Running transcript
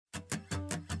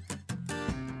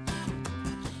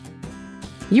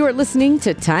You are listening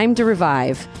to Time to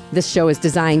Revive. This show is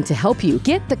designed to help you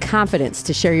get the confidence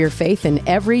to share your faith in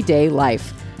everyday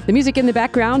life. The music in the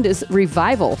background is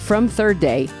Revival from Third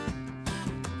Day.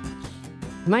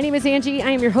 My name is Angie. I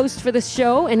am your host for this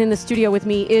show, and in the studio with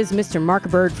me is Mr. Mark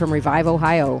Bird from Revive,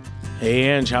 Ohio. Hey,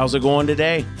 Ange, how's it going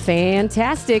today?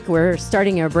 Fantastic. We're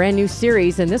starting a brand new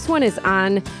series, and this one is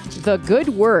on the good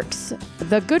works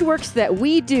that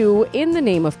we do in the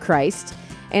name of Christ.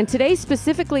 And today,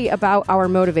 specifically about our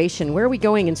motivation. Where are we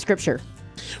going in Scripture?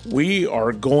 We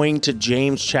are going to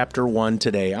James chapter 1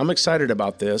 today. I'm excited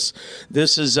about this.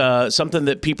 This is something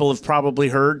that people have probably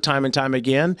heard time and time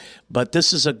again, but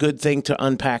this is a good thing to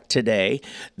unpack today.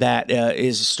 That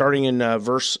is starting in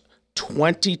verse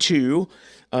 22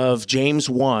 of James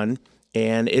 1,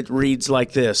 and it reads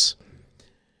like this: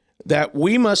 that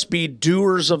we must be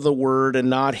doers of the word and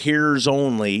not hearers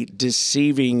only,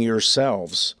 deceiving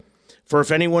yourselves. For if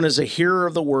anyone is a hearer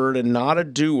of the word and not a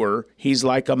doer, he's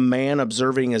like a man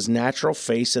observing his natural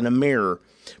face in a mirror.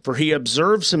 For he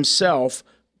observes himself,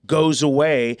 goes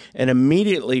away, and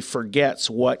immediately forgets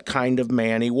what kind of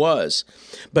man he was.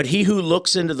 But he who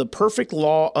looks into the perfect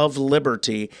law of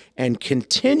liberty and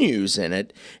continues in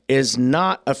it is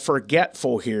not a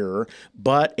forgetful hearer,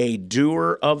 but a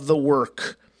doer of the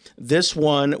work. This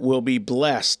one will be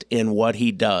blessed in what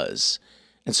he does.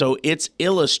 And so it's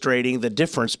illustrating the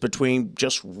difference between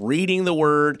just reading the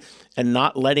word and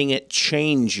not letting it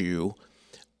change you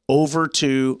over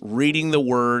to reading the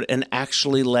word and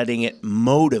actually letting it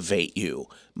motivate you,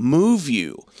 move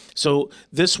you. So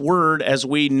this word, as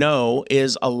we know,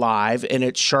 is alive and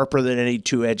it's sharper than any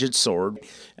two-edged sword,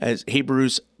 as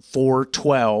Hebrews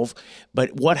 4:12.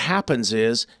 But what happens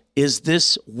is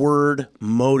this word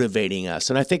motivating us?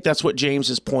 And I think that's what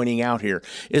James is pointing out here.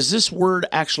 Is this word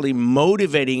actually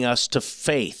motivating us to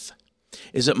faith?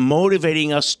 Is it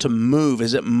motivating us to move?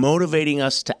 Is it motivating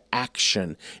us to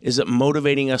action? Is it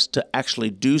motivating us to actually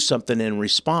do something in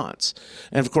response?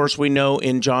 And of course, we know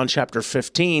in John chapter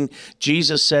 15,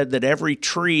 Jesus said that every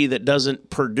tree that doesn't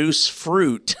produce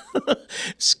fruit,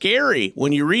 scary.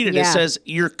 When you read it, It says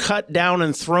you're cut down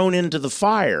and thrown into the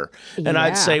fire. And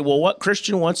I'd say, well, what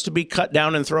Christian wants to be cut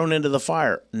down and thrown into the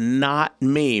fire? Not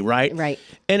me, right? Right.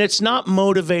 And it's not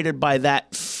motivated by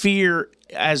that fear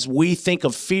as we think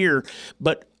of fear,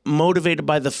 but motivated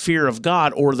by the fear of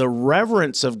God or the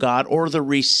reverence of God or the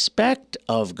respect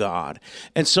of God.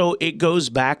 And so it goes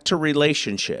back to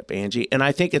relationship, Angie. And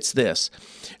I think it's this.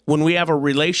 When we have a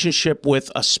relationship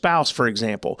with a spouse, for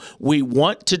example, we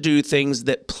want to do things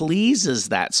that pleases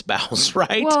that spouse,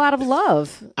 right? Well, out of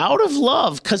love. Out of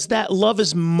love, because that love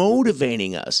is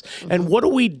motivating us. Mm-hmm. And what do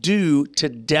we do to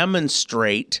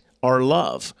demonstrate our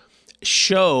love?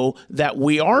 Show that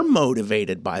we are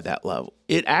motivated by that love.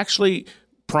 It actually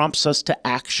prompts us to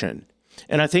action.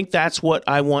 And I think that's what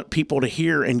I want people to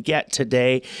hear and get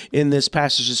today in this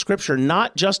passage of Scripture,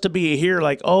 not just to be a hearer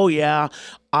like, oh yeah,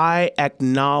 I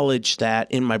acknowledge that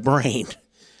in my brain,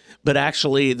 but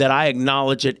actually that I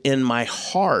acknowledge it in my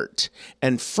heart.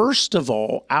 And first of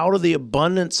all, out of the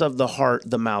abundance of the heart,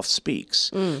 the mouth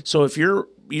speaks. So if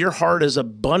your heart is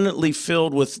abundantly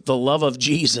filled with the love of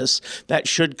Jesus, that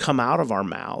should come out of our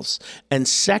mouths. And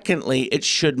secondly, it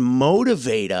should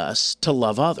motivate us to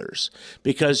love others,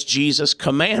 because Jesus'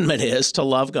 commandment is to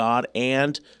love God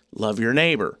and love your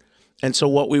neighbor. And so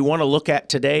what we want to look at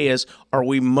today is, are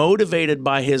we motivated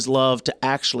by his love to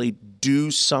actually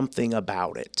do something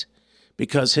about it?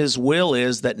 Because his will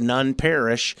is that none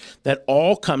perish, that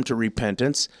all come to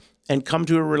repentance and come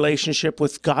to a relationship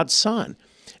with God's Son.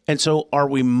 And so are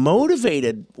we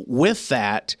motivated with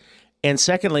that? And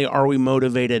secondly, are we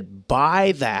motivated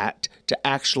by that to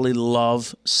actually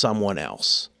love someone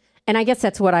else? And I guess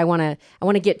that's what I want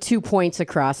to get 2 points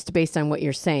across based on what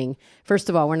you're saying. First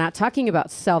of all, we're not talking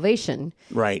about salvation.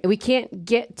 Right. We can't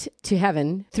get to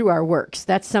heaven through our works.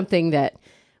 That's something that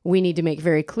we need to make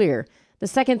very clear. The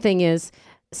second thing is,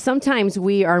 sometimes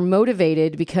we are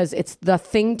motivated because it's the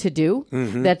thing to do.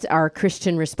 Mm-hmm. That's our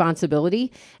Christian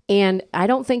responsibility. And I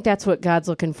don't think that's what God's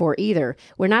looking for either.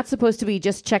 We're not supposed to be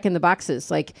just checking the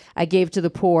boxes. Like, I gave to the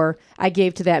poor, I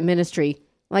gave to that ministry.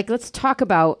 Like, let's talk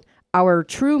about our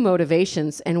true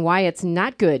motivations and why it's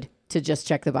not good to just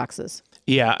check the boxes.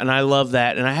 Yeah, and I love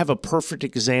that. And I have a perfect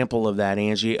example of that,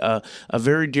 Angie. A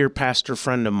very dear pastor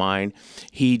friend of mine,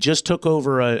 he just took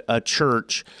over a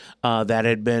church that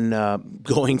had been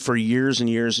going for years and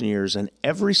years and years. And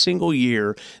every single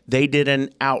year, they did an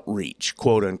outreach,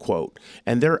 quote unquote.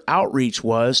 And their outreach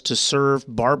was to serve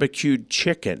barbecued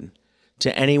chicken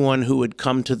to anyone who would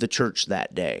come to the church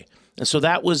that day. And so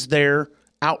that was their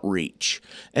outreach.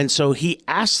 And so he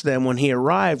asked them when he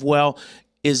arrived, well,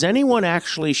 is anyone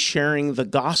actually sharing the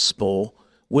gospel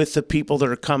with the people that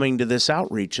are coming to this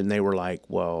outreach? And they were like,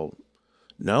 well,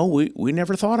 no, we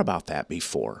never thought about that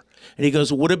before. And he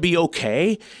goes, would it be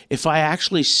okay if I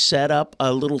actually set up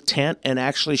a little tent and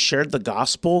actually shared the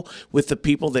gospel with the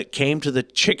people that came to the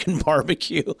chicken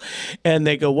barbecue? And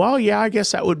they go, well, yeah, I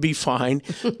guess that would be fine.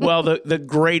 Well, the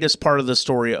greatest part of the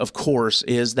story, of course,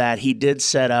 is that he did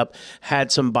set up,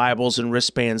 had some Bibles and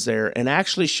wristbands there, and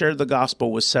actually shared the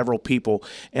gospel with several people.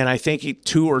 And I think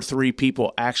 2 or 3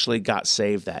 people actually got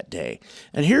saved that day.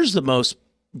 And here's the most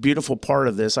beautiful part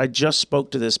of this. I just spoke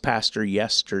to this pastor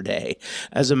yesterday,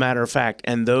 as a matter of fact,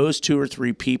 and those 2 or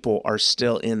 3 people are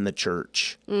still in the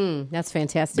church. That's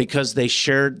fantastic. Because they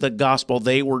shared the gospel.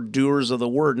 They were doers of the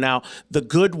word. Now, the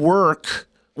good work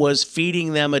was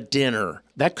feeding them a dinner.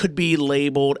 That could be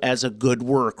labeled as a good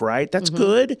work, right? That's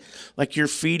good. Like you're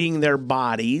feeding their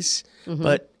bodies,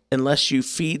 but unless you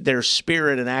feed their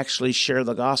spirit and actually share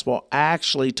the gospel,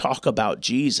 actually talk about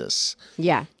Jesus.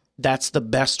 Yeah. That's the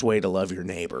best way to love your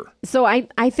neighbor. So I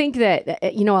think that,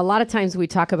 a lot of times we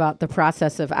talk about the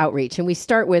process of outreach and we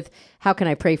start with, how can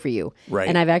I pray for you? Right.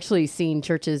 And I've actually seen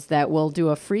churches that will do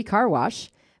a free car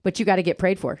wash, but you got to get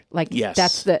prayed for. Like, yes.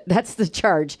 That's the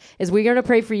charge, is we're going to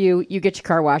pray for you. You get your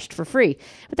car washed for free.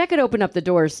 But that could open up the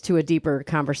doors to a deeper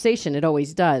conversation. It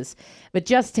always does. But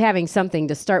just having something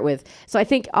to start with. So I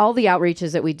think all the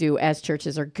outreaches that we do as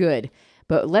churches are good,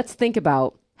 but let's think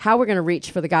about how we're going to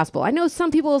reach for the gospel. I know some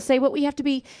people will say, well, we have to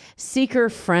be seeker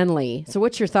friendly. So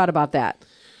what's your thought about that?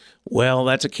 Well,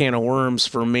 that's a can of worms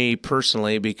for me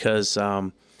personally, because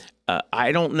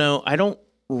I don't know. I don't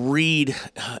read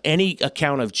any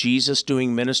account of Jesus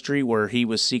doing ministry where he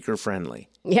was seeker friendly.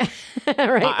 Yeah,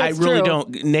 right. I really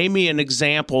don't. Name me an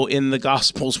example in the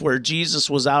Gospels where Jesus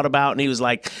was out about and he was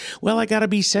like, well, I got to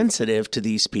be sensitive to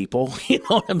these people. You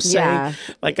know what I'm saying? Yeah.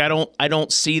 Like, I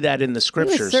don't see that in the He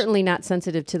scriptures. was certainly not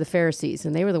sensitive to the Pharisees,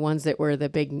 and they were the ones that were the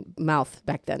big mouth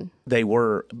back then. They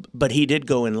were, but he did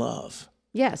go in love.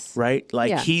 Yes. Right? Like,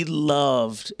 Yeah. he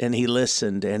loved and he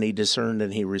listened and he discerned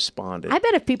and he responded. I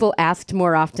bet if people asked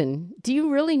more often, do you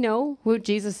really know who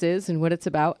Jesus is and what it's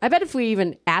about? I bet if we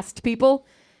even asked people,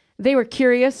 they were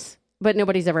curious, but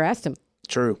nobody's ever asked them.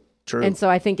 True. And so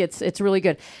I think it's really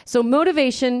good. So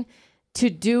motivation to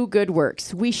do good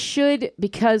works. We should,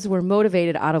 because we're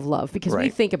motivated out of love, because we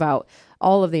Right. think about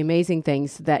all of the amazing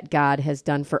things that God has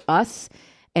done for us.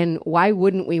 And why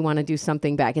wouldn't we want to do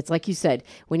something back? It's like you said,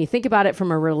 when you think about it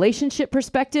from a relationship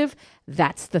perspective,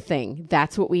 that's the thing.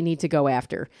 That's what we need to go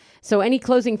after. So any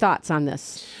closing thoughts on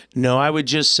this? No, I would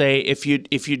just say if you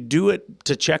do it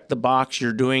to check the box,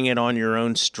 you're doing it on your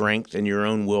own strength and your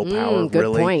own willpower, good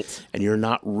really. point. And you're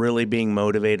not really being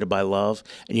motivated by love.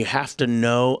 And you have to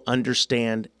know,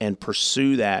 understand, and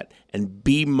pursue that and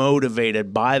be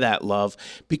motivated by that love,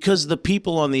 because the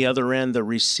people on the other end, the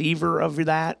receiver of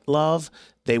that love,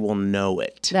 they will know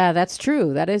it. Yeah, that's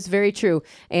true. That is very true.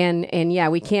 And yeah,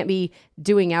 we can't be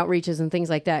doing outreaches and things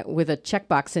like that with a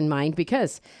checkbox in mind,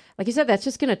 because, like you said, that's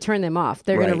just going to turn them off.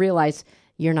 They're going Right. to realize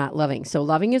you're not loving. So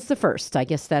loving is the first. I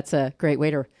guess that's a great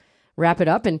way to wrap it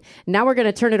up. And now we're going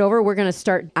to turn it over. We're going to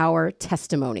start our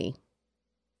testimony.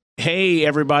 Hey,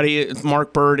 everybody, it's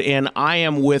Mark Bird, and I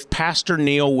am with Pastor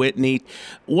Neil Whitney.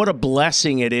 What a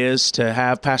blessing it is to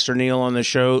have Pastor Neil on the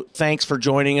show. Thanks for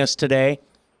joining us today.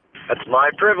 That's my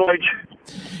privilege.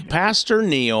 Pastor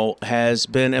Neil has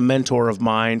been a mentor of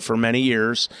mine for many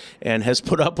years and has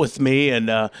put up with me,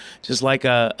 and just like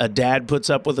a dad puts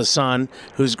up with a son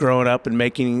who's growing up and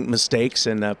making mistakes,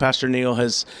 and Pastor Neil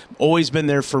has always been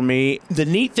there for me. The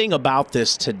neat thing about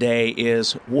this today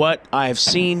is what I've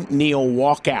seen Neil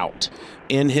walk out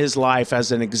in his life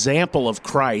as an example of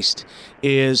Christ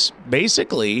is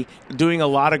basically doing a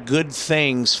lot of good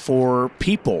things for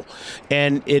people.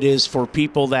 And it is for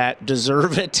people that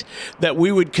deserve it, that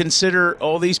we would consider,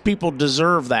 oh, these people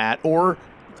deserve that. Or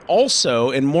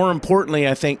also, and more importantly,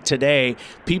 I think today,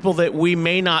 people that we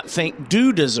may not think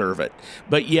do deserve it.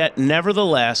 But yet,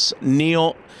 nevertheless,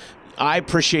 Neil, I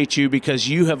appreciate you because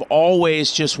you have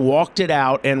always just walked it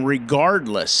out, and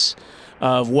regardless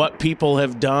of what people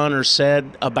have done or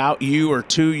said about you or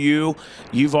to you,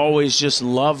 you've always just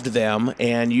loved them,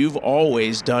 and you've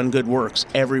always done good works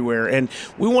everywhere. And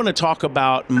we want to talk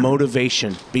about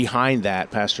motivation behind that,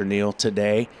 Pastor Neil,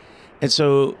 today. And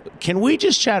so can we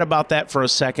just chat about that for a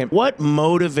second? What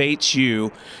motivates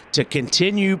you to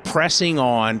continue pressing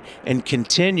on and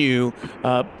continue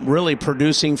really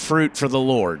producing fruit for the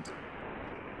Lord?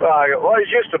 Well, I always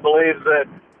used to believe that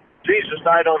Jesus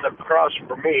died on the cross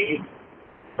for me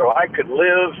so I could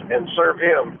live and serve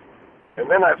him.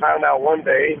 And then I found out one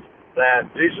day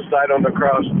that Jesus died on the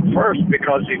cross first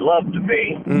because he loved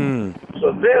me.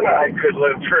 So then I could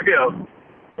live for him.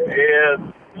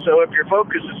 And so if your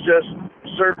focus is just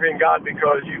serving God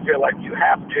because you feel like you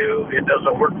have to, it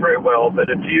doesn't work very well. But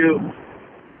if you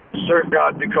serve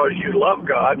God because you love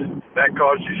God, that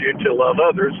causes you to love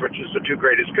others, which is the two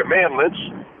greatest commandments.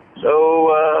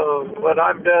 So what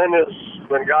I've done is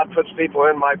when God puts people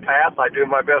in my path, I do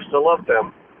my best to love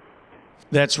them.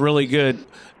 That's really good.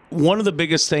 One of the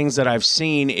biggest things that I've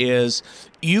seen is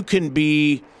you can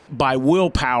be, by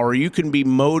willpower, you can be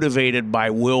motivated by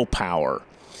willpower,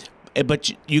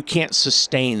 but you can't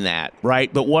sustain that,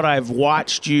 right? But what I've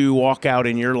watched you walk out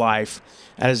in your life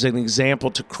as an example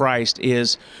to Christ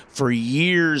is for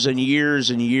years and years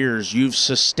and years, you've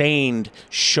sustained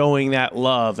showing that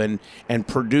love and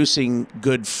producing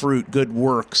good fruit, good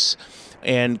works.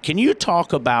 And can you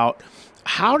talk about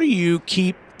how do you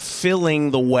keep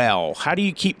filling the well? How do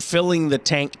you keep filling the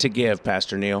tank to give,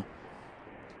 Pastor Neil?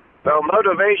 Well,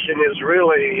 motivation is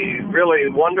really, really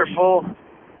wonderful.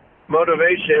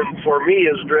 Motivation for me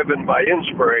is driven by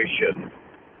inspiration.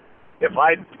 If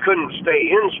I couldn't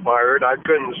stay inspired, I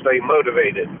couldn't stay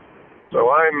motivated.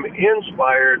 So I'm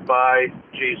inspired by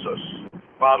Jesus.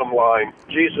 Bottom line,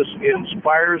 Jesus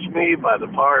inspires me by the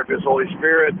power of his Holy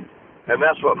Spirit, and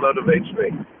that's what motivates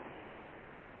me.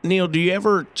 Neil, do you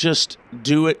ever just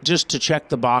do it just to check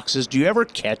the boxes? Do you ever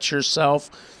catch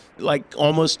yourself like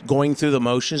almost going through the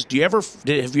motions? Have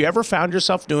you ever found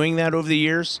yourself doing that over the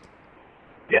years?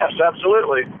 Yes,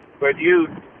 absolutely. But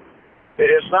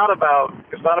it's not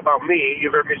about me.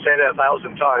 You've heard me say that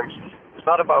 1,000 times. It's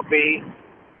not about me.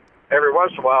 Every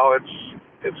once in a while,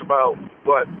 it's about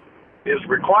what is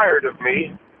required of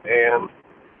me, and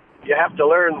you have to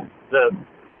learn to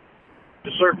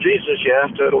serve Jesus, you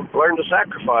have to learn to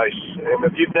sacrifice. And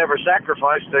if you've never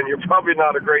sacrificed, then you're probably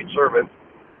not a great servant.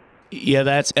 Yeah,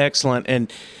 that's excellent.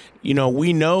 And,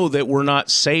 we know that we're not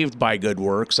saved by good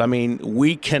works. I mean,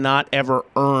 we cannot ever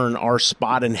earn our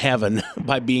spot in heaven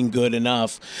by being good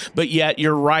enough. But yet,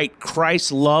 you're right.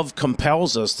 Christ's love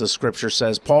compels us, the scripture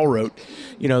says. Paul wrote,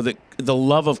 that the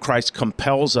love of Christ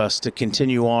compels us to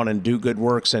continue on and do good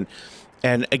works. And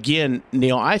again,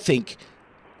 Neil, I think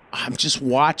I'm just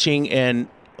watching and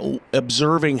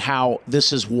observing how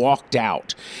this is walked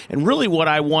out. And really what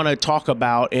I want to talk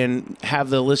about and have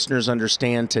the listeners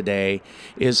understand today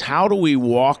is how do we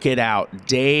walk it out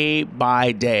day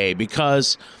by day?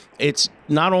 Because it's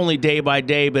not only day by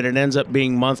day, but it ends up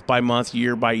being month by month,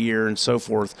 year by year, and so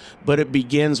forth. But it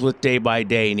begins with day by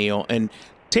day, Neil. And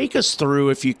take us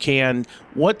through, if you can,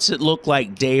 what's it look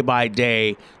like day by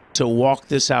day to walk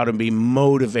this out and be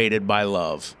motivated by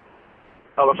love?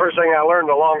 Well, the first thing I learned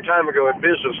a long time ago in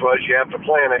business was you have to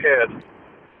plan ahead,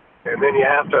 and then you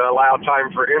have to allow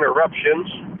time for interruptions.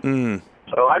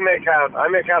 So I make out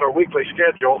a weekly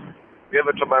schedule, give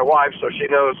it to my wife so she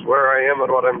knows where I am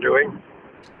and what I'm doing,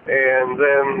 and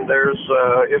then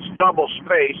it's double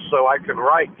space so I can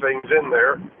write things in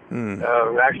there.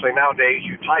 Actually, nowadays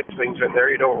you type things in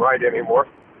there; you don't write anymore.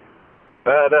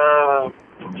 But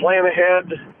plan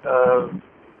ahead,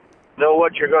 know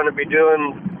what you're going to be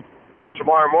doing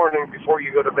tomorrow morning before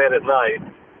you go to bed at night.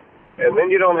 And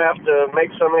then you don't have to make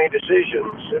so many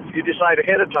decisions. If you decide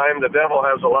ahead of time, the devil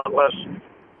has a lot less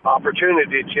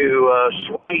opportunity to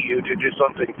sway you to do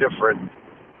something different.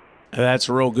 That's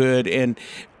real good. And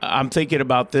I'm thinking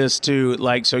about this too.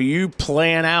 So you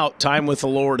plan out time with the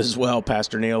Lord as well,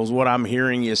 Pastor Neil, is what I'm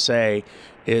hearing you say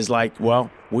is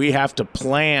we have to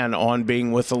plan on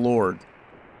being with the Lord.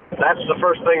 That's the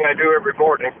first thing I do every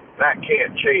morning. That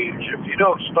can't change. If you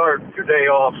don't start your day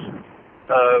off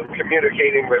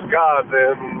communicating with God,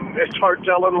 then it's hard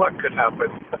telling what could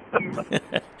happen.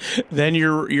 Then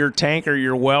your tank or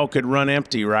your well could run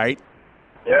empty, right?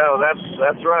 Yeah,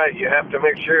 that's right. You have to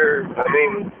make sure.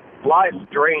 Life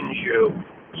drains you.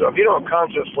 So if you don't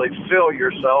consciously fill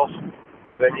yourself,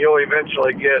 then you'll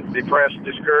eventually get depressed,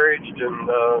 discouraged,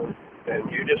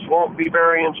 and you just won't be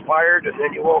very inspired, and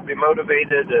then you won't be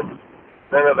motivated, and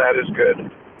none of that is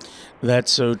good.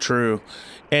 That's so true.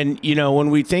 And,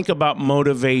 when we think about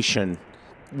motivation,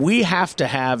 we have to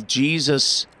have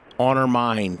Jesus on our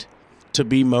mind to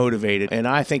be motivated. And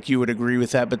I think you would agree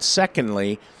with that. But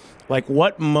secondly,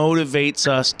 what motivates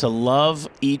us to love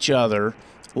each other,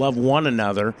 love one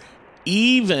another,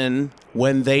 even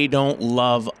when they don't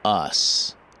love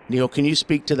us? Neil, can you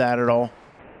speak to that at all?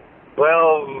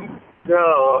 Well,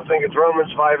 no, I think it's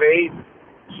Romans 5:8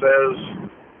 says,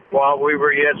 while we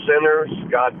were yet sinners,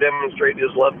 God demonstrated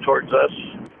his love towards us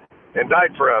and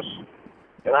died for us.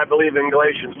 And I believe in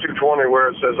Galatians 2:20 where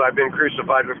it says, I've been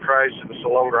crucified with Christ, and it's no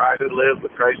longer I who live,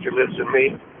 but Christ who lives in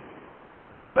me.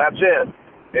 That's it.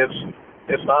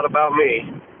 It's not about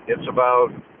me. It's about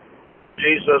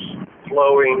Jesus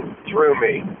flowing through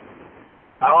me.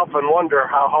 I often wonder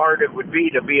how hard it would be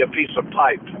to be a piece of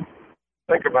pipe.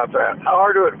 Think about that. How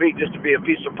hard it would be just to be a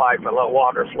piece of pipe and let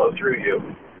water flow through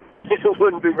you. It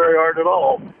wouldn't be very hard at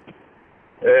all.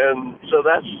 And so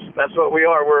that's what we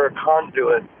are. We're a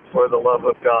conduit for the love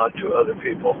of God to other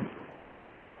people.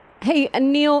 Hey,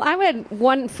 Neil, I had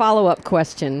one follow-up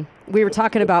question. We were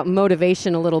talking about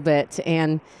motivation a little bit,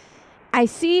 and I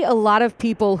see a lot of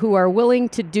people who are willing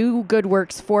to do good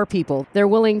works for people. They're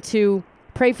willing to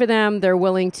pray for them. They're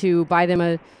willing to buy them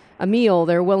a meal.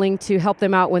 They're willing to help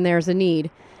them out when there's a need.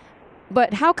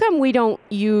 But how come we don't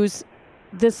use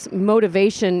this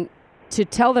motivation to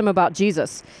tell them about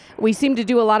Jesus? We seem to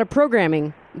do a lot of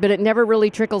programming, but it never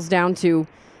really trickles down to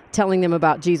telling them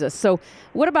about Jesus. So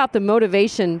what about the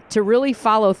motivation to really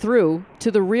follow through to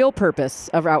the real purpose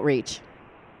of outreach?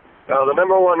 The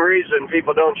number one reason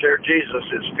people don't share Jesus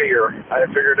is fear. I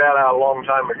figured that out a long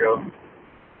time ago.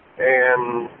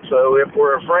 And so if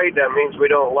we're afraid, that means we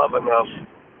don't love enough,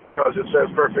 because it says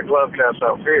perfect love casts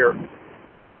out fear.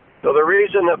 So the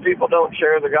reason that people don't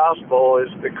share the gospel is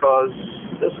because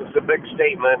this is a big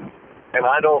statement, and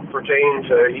I don't pertain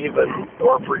to even,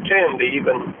 or pretend to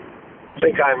even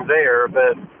think I'm there,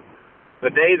 but the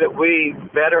day that we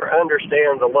better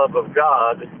understand the love of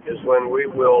God is when we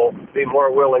will be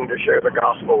more willing to share the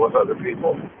gospel with other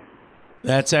people.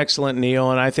 That's excellent,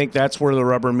 Neil, and I think that's where the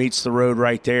rubber meets the road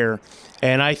right there.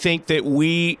 And I think that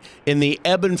we, in the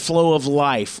ebb and flow of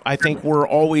life, I think we're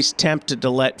always tempted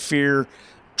to let fear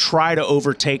try to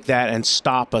overtake that and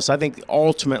stop us. I think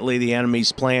ultimately the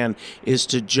enemy's plan is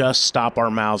to just stop our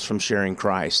mouths from sharing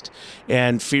Christ.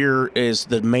 And fear is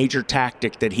the major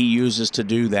tactic that he uses to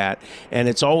do that. And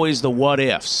it's always the what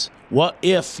ifs. What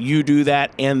if you do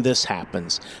that and this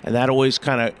happens? And that always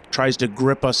kind of tries to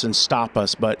grip us and stop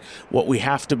us. But what we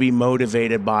have to be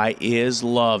motivated by is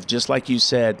love, just like you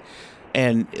said,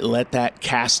 and let that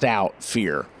cast out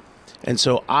fear. And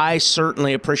so I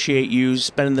certainly appreciate you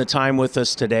spending the time with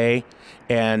us today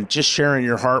and just sharing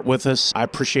your heart with us. I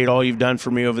appreciate all you've done for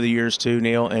me over the years too,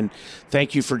 Neil, and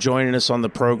thank you for joining us on the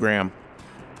program.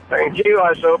 Thank you.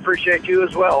 I so appreciate you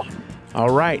as well.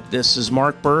 All right, this is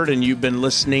Mark Bird, and you've been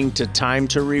listening to Time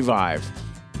to Revive.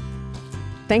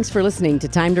 Thanks for listening to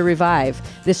Time to Revive.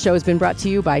 This show has been brought to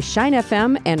you by Shine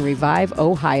FM and Revive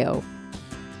Ohio.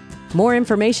 More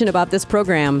information about this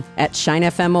program at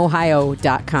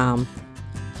shinefmohio.com.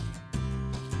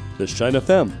 The Shine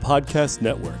FM Podcast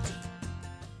Network.